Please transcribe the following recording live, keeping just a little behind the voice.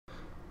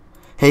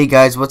Hey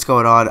guys, what's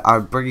going on?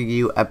 I'm bringing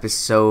you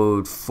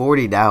episode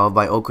 40 now of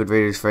my Oakland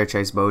Raiders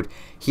Franchise Mode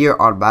here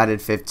on Madden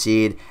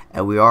 15,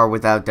 and we are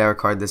without Derek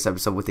Carr this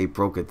episode with a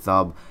broken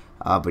thumb,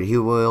 but he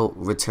will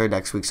return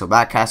next week. So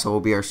Matt Castle will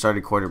be our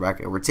starting quarterback,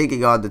 and we're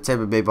taking on the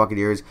Tampa Bay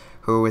Buccaneers,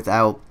 who are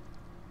without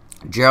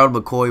Gerald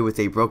McCoy with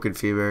a broken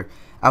femur,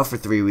 out for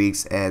 3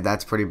 weeks, and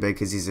that's pretty big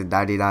because he's a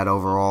 99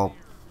 overall.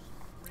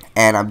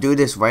 And I'm doing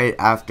this right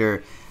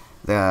after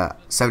the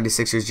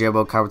 76ers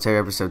GMO commentary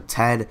episode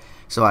 10,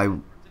 so I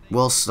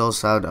will still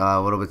sound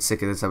a little bit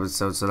sick in this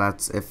episode, so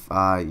that's if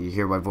you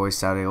hear my voice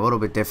sounding a little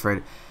bit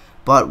different.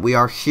 But we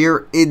are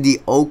here in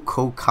the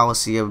Oakland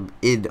Coliseum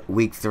in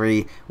week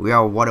 3. We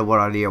are 1-1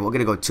 on the year. We're going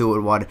to go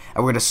 2-1, and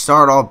we're going to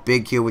start off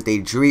big here with a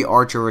Dre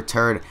Archer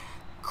return,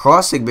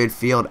 crossing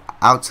midfield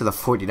out to the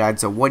 49,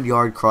 so 1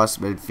 yard cross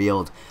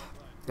midfield.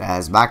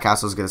 As Matt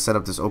Castle is going to set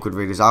up this Oakland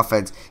Raiders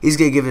offense, he's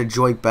going to give it to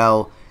Joy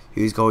Bell,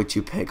 who's going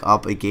to pick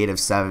up a gain of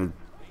 7.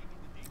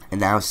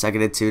 And now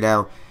 2nd and 2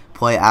 now.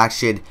 Play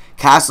action.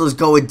 Castle is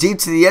going deep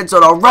to the end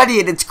zone already,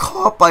 and it's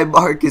caught by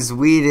Marcus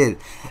Whedon.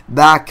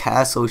 Matt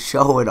Castle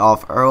showing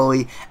off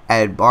early,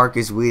 and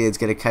Marcus Whedon is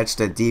going to catch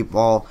the deep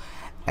ball,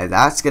 and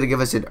that's going to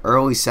give us an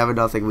early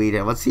 7-0 lead.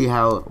 And let's see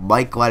how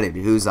Mike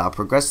Glennon, who's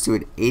progressed to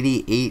an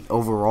 88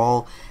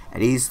 overall,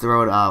 and he's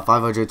thrown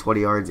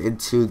 520 yards in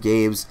 2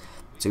 games.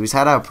 So he's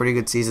had a pretty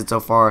good season so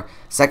far.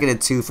 2nd and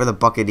 2 for the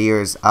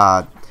Buccaneers.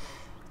 The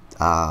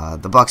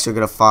Bucs are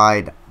going to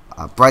find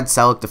Brent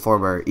Selleck, the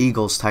former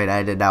Eagles tight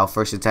end, and now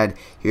 1st and 10.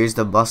 Here's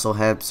the muscle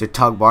hamster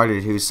Doug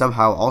Martin, who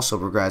somehow also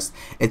progressed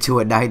into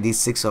a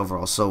 96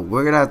 overall. So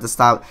we're going to have to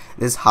stop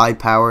this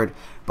high-powered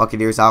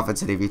Buccaneers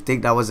offense. And if you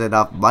think that was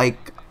enough,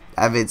 Mike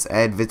Evans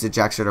and Vincent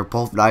Jackson are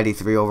both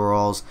 93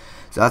 overalls.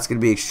 So that's going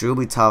to be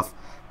extremely tough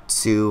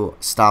to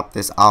stop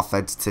this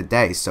offense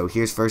today. So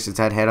here's 1st and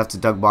 10, hand off to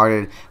Doug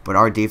Martin, but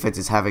our defense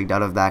is having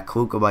none of that.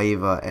 Kluka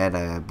Maiva and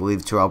I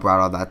believe Terrell Brown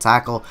on that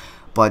tackle.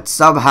 But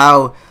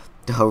somehow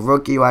the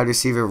rookie wide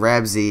receiver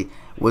Ramsey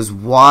was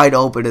wide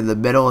open in the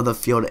middle of the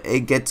field.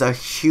 It gets a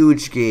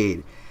huge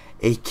gain,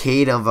 a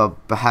gain of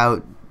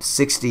about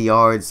 60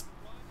 yards,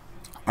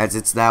 as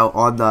it's now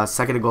on the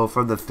 2nd and goal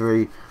from the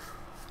 3.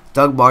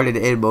 Doug Martin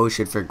in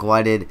motion for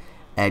Glennon,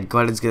 and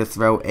Glennon's going to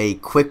throw a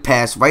quick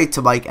pass right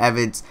to Mike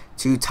Evans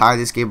to tie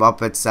this game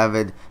up at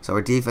 7. So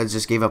our defense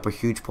just gave up a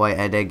huge play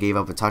and then gave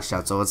up a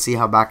touchdown. So let's see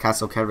how Matt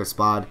Castle can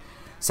respond.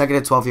 2nd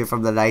and 12 here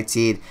from the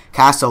 19.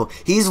 Castle,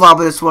 he's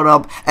lobbing this one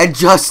up, and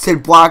Justin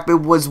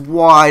Blackman was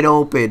wide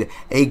open.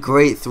 A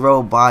great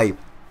throw by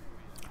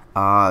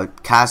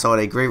Castle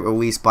and a great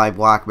release by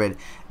Blackman.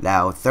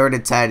 Now 3rd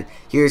and 10.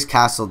 Here's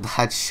Castle.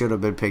 That should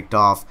have been picked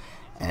off.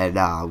 And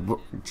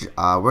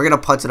we're going to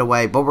punt it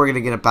away, but we're going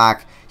to get it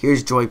back.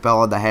 Here's Joy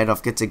Bell on the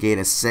handoff. Gets a gain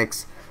of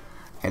 6.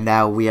 And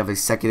now we have a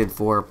 2nd and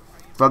 4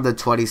 from the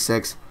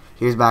 26.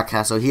 Here's Matt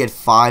Castle. He had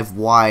 5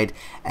 wide,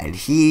 and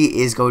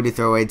he is going to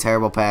throw a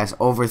terrible pass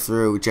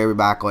overthrew Jerry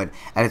Maclin,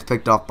 and it's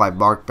picked off by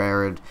Mark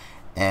Barron.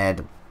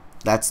 And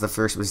that's the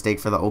first mistake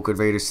for the Oakland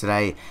Raiders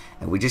today.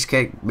 And we just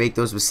can't make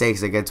those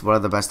mistakes against one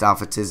of the best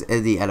offenses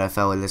in the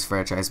NFL in this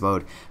franchise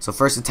mode. So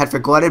 1st and 10 for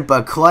Glennon,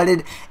 but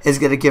Glennon is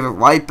going to give it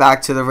right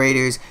back to the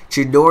Raiders.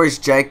 Janoris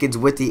Jenkins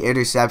with the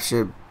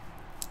interception.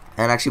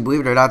 And actually,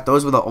 believe it or not,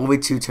 those were the only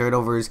 2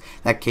 turnovers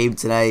that came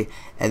today,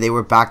 and they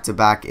were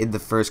back-to-back in the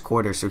first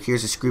quarter. So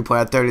here's a screen play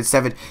on 3rd and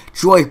 7.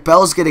 Joy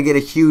Bell's going to get a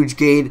huge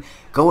gain,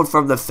 going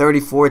from the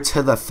 34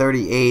 to the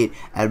 38,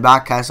 and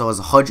Matt Castle has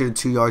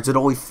 102 yards and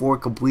only 4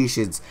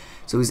 completions.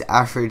 So he's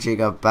averaging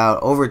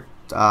about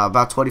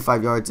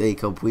 25 yards a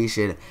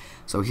completion.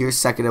 So here's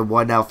 2nd and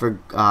 1 now for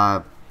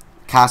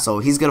Castle.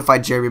 He's going to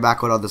find Jeremy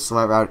Maclin on the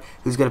slant route,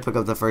 who's going to pick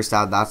up the 1st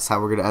down. That's how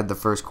we're going to end the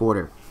first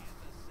quarter.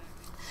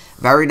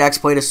 Very next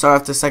play to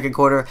start off the 2nd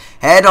quarter.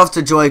 Hand off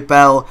to Joy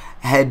Bell.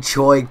 And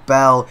Joy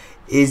Bell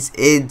is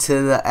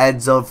into the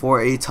end zone for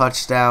a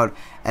touchdown.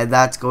 And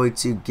that's going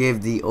to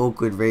give the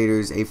Oakland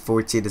Raiders a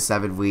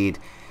 14-7 lead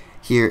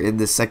here in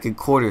the 2nd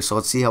quarter. So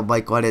let's see how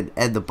Mike Glennon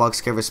and the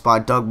Bucs can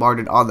respond. Doug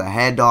Martin on the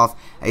handoff.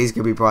 And he's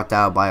going to be brought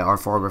down by our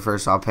former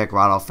 1st-round pick,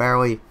 Ronald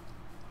Fairley,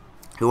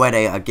 who had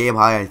a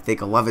game-high, I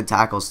think, 11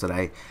 tackles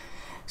today.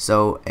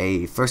 So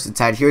a 1st and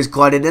 10. Here's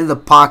Glennon in the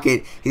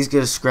pocket. He's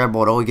going to scramble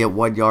and only get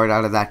 1 yard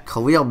out of that.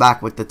 Khalil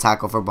Mack with the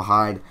tackle from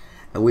behind,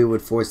 and we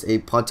would force a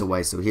punt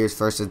away. So here's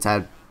 1st and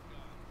 10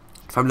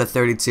 from the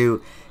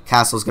 32.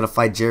 Castle's going to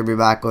fight Jeremy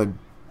Maclin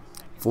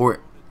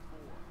for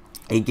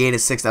a gain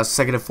of 6. Now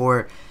 2nd and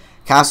 4.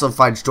 Castle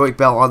finds Joy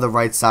Bell on the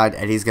right side,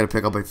 and he's going to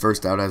pick up a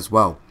 1st down as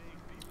well.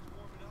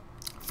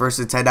 1st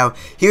and 10 now.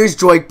 Here's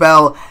Joy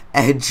Bell,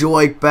 and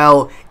Joy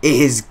Bell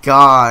is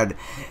gone.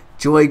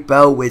 Joy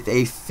Bell with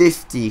a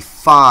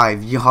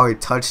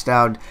 55-yard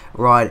touchdown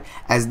run,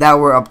 as now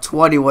we're up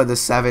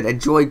 21-7, and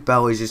Joy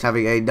Bell is just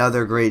having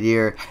another great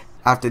year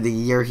after the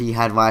year he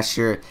had last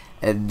year.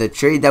 And the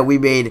trade that we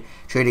made,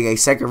 trading a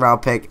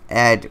 2nd-round pick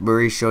and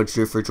Maurice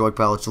Jones-Drew for Joy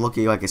Bell, it's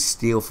looking like a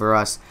steal for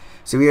us.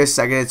 So here's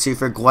 2nd and 2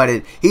 for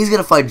Glennon. He's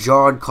going to find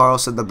John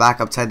Carlson, the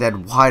backup tight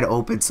end, wide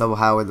open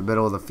somehow in the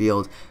middle of the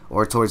field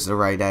or towards the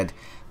right end.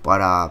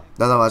 But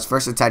nonetheless,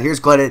 1st and 10. Here's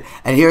Glennon,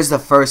 and here's the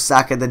first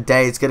sack of the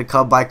day. It's going to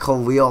come by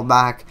Khalil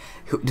Mack.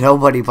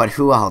 Nobody but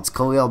who else?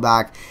 Khalil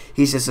Mack.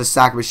 He's just a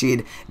sack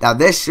machine. Now,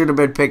 this should have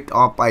been picked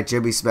up by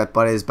Jimmy Smith,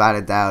 but it is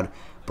batted down.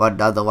 But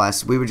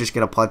nonetheless, we were just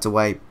going to punt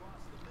away.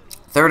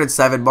 3rd and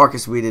 7.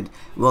 Marcus Whedon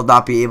will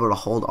not be able to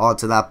hold on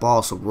to that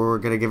ball, so we're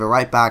going to give it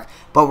right back.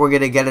 But we're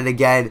going to get it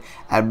again.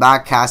 And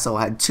Matt Castle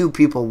had 2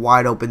 people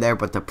wide open there,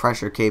 but the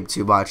pressure came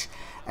too much,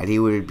 and he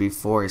would be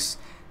forced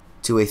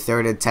to a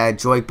 3rd and 10.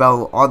 Joy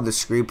Bell on the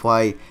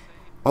screenplay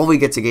only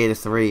gets a gain of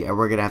 3, and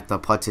we're going to have to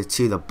punt it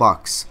to the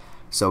Bucs.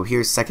 So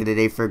here's 2nd and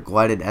 8 for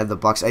Glennon and the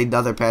Bucs.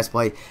 Another pass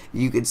play.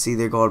 You can see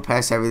they're going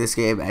pass heavy this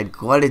game, and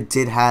Glennon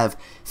did have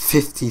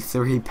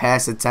 53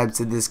 pass attempts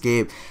in this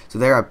game. So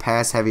they're a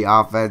pass heavy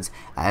offense,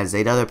 as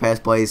another pass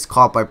play is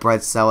caught by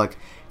Brent Selleck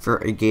for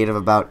a gain of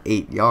about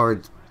 8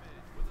 yards.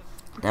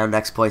 Now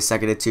next play,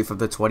 2nd and 2 from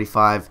the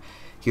 25.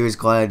 Here's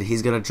Glenn.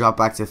 He's going to drop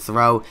back to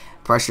throw.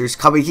 Pressure's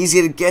coming. He's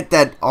going to get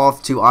that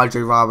off to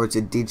Andre Roberts,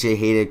 and DJ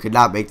Hayden could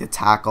not make the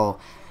tackle.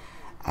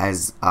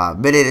 As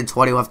minute and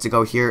 20 left to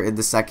go here in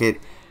the second.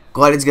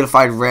 Glennon's going to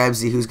find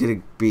Ramsey, who's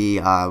going to be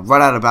run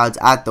out of bounds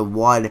at the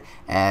 1.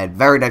 And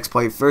very next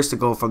play, 1st to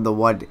go from the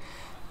 1.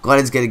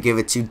 Glennon's going to give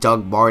it to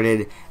Doug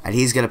Martin, and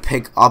he's going to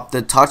pick up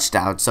the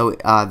touchdown. So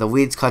the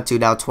lead's cut to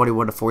now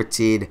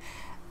 21-14,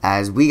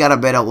 as we got a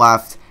minute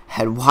left.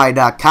 And why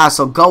not?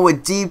 Castle going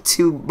deep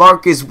to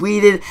Marcus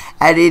Whedon,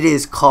 and it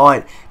is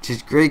caught.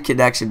 Just great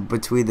connection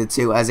between the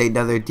two, as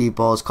another deep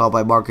ball is called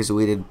by Marcus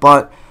Whedon.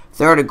 But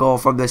 3rd and goal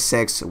from the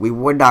 6. We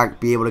would not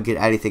be able to get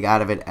anything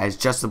out of it, as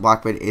Justin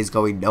Blackman is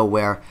going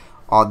nowhere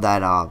on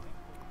that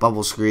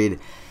bubble screen.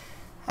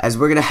 As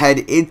we're going to head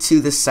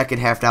into the second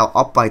half now,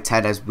 up by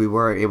 10, as we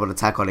were able to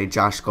tack on a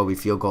Josh Scobie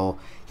field goal.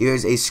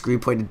 Here's a screen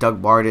play to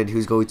Doug Martin,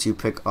 who's going to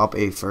pick up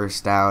a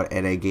 1st down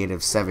and a gain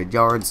of 7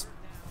 yards.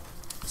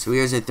 So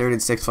here's a 3rd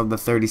and 6 from the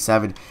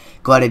 37.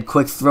 Glennon,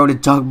 quick throw to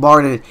Doug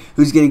Martin,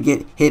 who's going to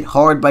get hit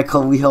hard by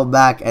Khalil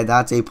Mack, and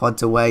that's a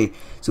punt away.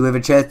 So we have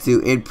a chance to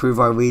improve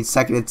our lead.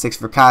 2nd and 6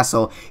 for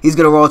Castle. He's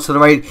going to roll to the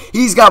right.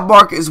 He's got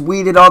Marcus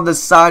Whedon on the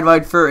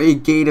sideline for a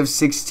gain of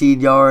 16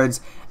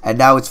 yards. And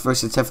now it's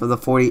 1st and 10 from the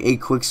 40. A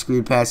quick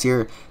screen pass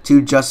here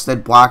to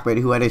Justin Blackman,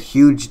 who had a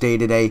huge day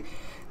today.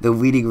 The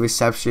leading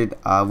reception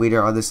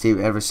leader on this team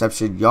and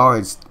reception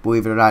yards,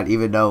 believe it or not,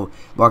 even though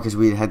Marcus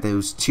Whedon had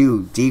those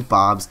 2 deep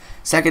bombs.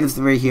 2nd and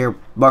 3 here.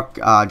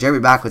 Jeremy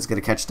Macklin's going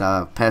to catch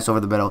the pass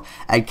over the middle.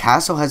 And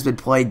Castle has been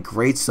playing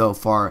great so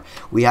far.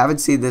 We haven't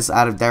seen this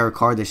out of Derek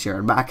Carr this year.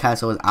 And Matt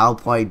Castle is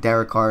outplaying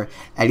Derek Carr,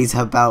 and he's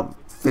about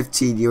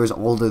 15 years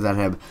older than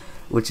him,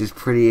 which is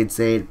pretty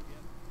insane.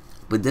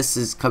 But this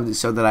is coming to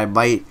show that I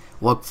might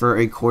look for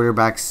a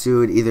quarterback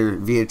soon, either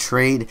via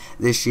trade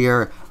this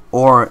year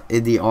or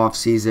in the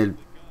offseason.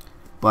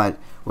 But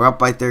we're up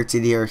by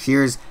 13 here.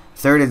 Here's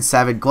 3rd and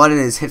 7.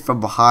 Glennon is hit from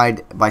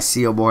behind by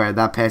C.O. Moore, and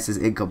that pass is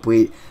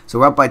incomplete. So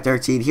we're up by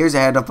 13. Here's a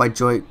handoff by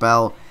Joy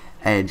Bell,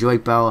 and Joy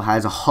Bell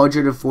has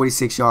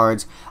 146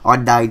 yards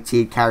on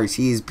 19 carries.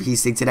 He is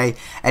beasting today.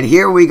 And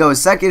here we go,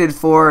 2nd and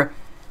 4.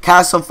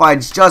 Castle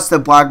finds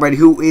Justin Blackman,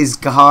 who is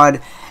gone.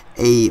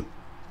 A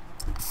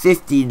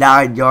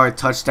 59-yard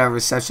touchdown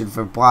reception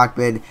for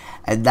Blackman,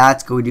 and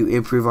that's going to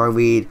improve our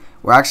lead.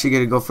 We're actually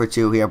going to go for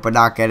 2 here, but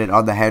not get it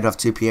on the handoff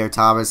to Pierre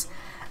Thomas,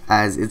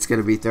 as it's going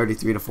to be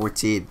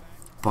 33-14.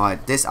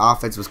 But this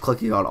offense was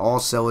clicking on all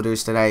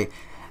cylinders today,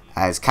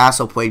 as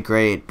Castle played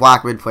great,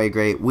 Blackman played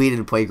great,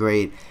 Whedon played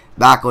great,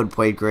 Macklin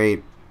played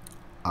great,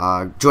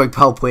 Joy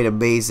Bell played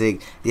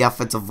amazing. The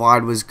offensive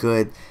line was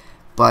good,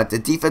 but the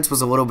defense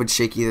was a little bit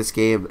shaky this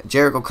game.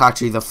 Jericho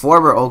Cotchery, the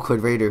former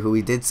Oakland Raider, who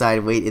we did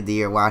sign late in the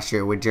year last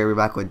year when Jeremy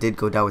Macklin did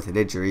go down with an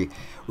injury.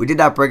 We did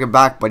not bring him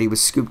back, but he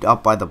was scooped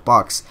up by the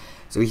Bucs.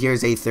 So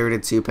here's a 3rd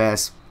and 2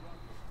 pass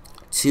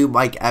to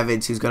Mike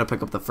Evans, who's going to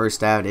pick up the 1st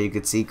down. And you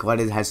can see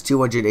Glennon has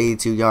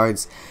 282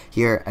 yards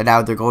here. And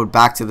now they're going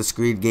back to the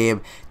screen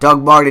game.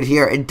 Doug Martin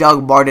here, and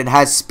Doug Martin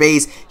has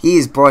space. He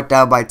is brought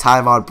down by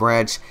Tyvon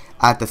Branch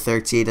at the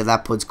 13, and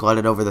that puts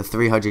Glennon over the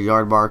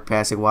 300-yard mark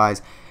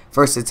passing-wise.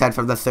 1st and 10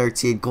 from the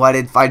 13.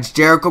 Glennon finds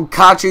Jericho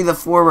Cotchery, the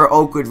former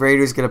Oakland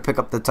Raiders, going to pick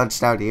up the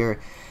touchdown here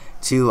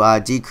to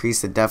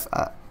decrease the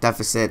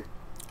deficit.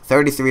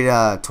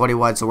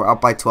 33-21, so we're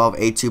up by 12.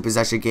 A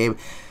 2-possession game.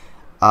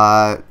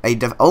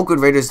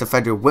 Oakland Raiders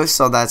defender whiffs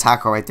on that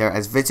tackle right there,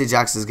 as Vincent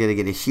Jackson is going to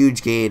get a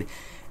huge gain.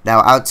 Now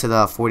out to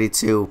the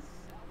 42.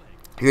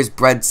 Here's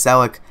Brent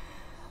Selleck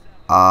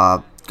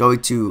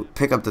going to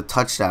pick up the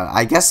touchdown.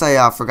 I guess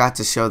I forgot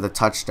to show the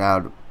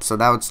touchdown. So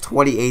now it's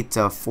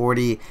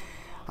 28-40.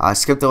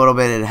 Skipped a little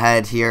bit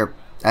ahead here,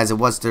 as it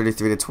was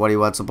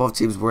 33-21. So both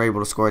teams were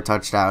able to score a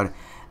touchdown.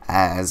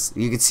 As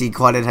you can see,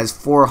 Glennon has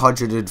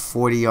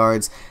 440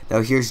 yards.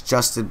 Now here's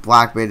Justin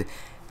Blackman,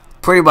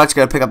 pretty much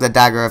going to pick up the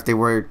dagger if they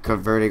were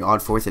converting on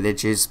 4th and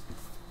inches.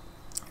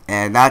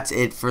 And that's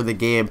it for the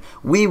game.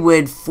 We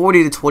win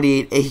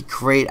 40-28, a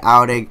great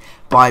outing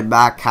by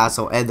Matt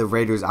Castle and the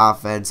Raiders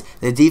offense.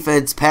 The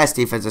defense, pass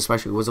defense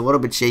especially, was a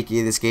little bit shaky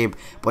in this game,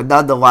 but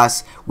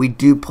nonetheless, we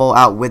do pull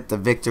out with the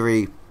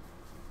victory.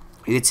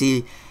 You can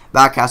see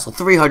Matt Castle,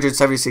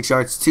 376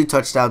 yards, 2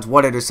 touchdowns,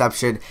 1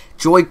 interception.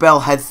 Joy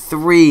Bell had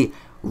 3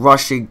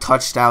 rushing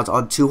touchdowns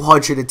on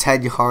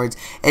 210 yards.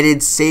 An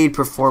insane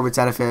performance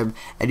out of him.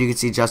 And you can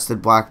see Justin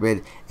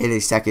Blackman in a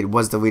second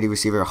was the leading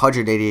receiver,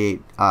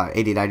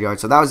 89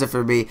 yards. So that was it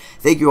for me.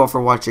 Thank you all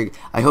for watching.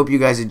 I hope you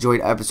guys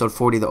enjoyed episode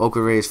 40 of the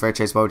Oakland Raiders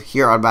Franchise Mode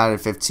here on Madden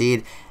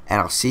 15.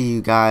 And I'll see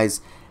you guys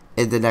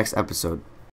in the next episode.